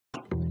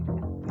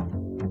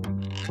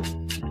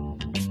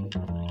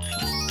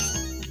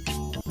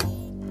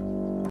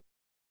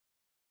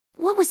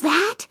was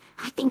that?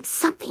 I think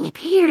something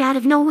appeared out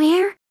of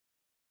nowhere.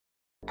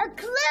 A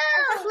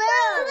clue! A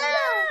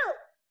clue!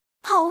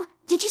 Oh,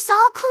 did you saw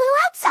a clue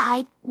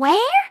outside? Where?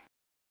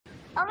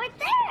 Over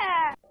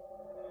there!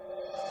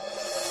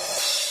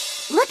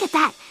 Look at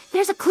that.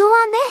 There's a clue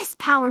on this,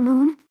 Power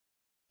Moon.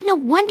 No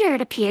wonder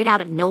it appeared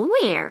out of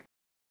nowhere.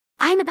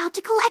 I'm about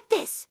to collect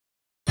this.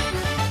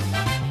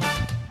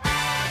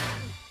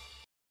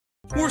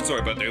 We're sorry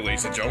about that,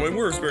 ladies and gentlemen.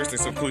 We're experiencing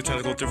some clue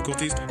technical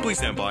difficulties. Please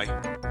stand by.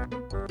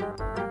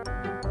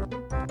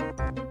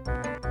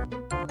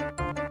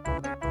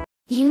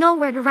 You know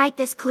where to write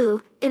this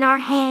clue? In our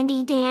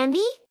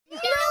handy-dandy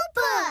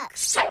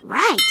Notebooks!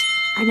 Right,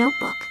 a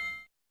notebook.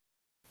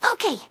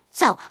 Okay,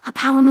 so, a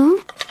Power Moon.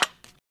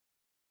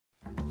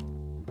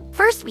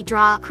 First we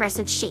draw a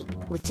crescent shape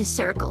with 2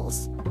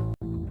 circles.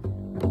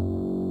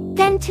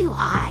 Then 2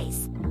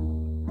 eyes.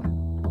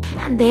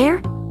 And there,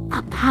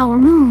 a Power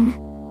Moon.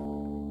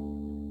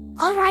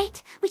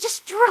 Alright, we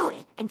just drew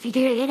it and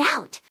figured it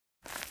out.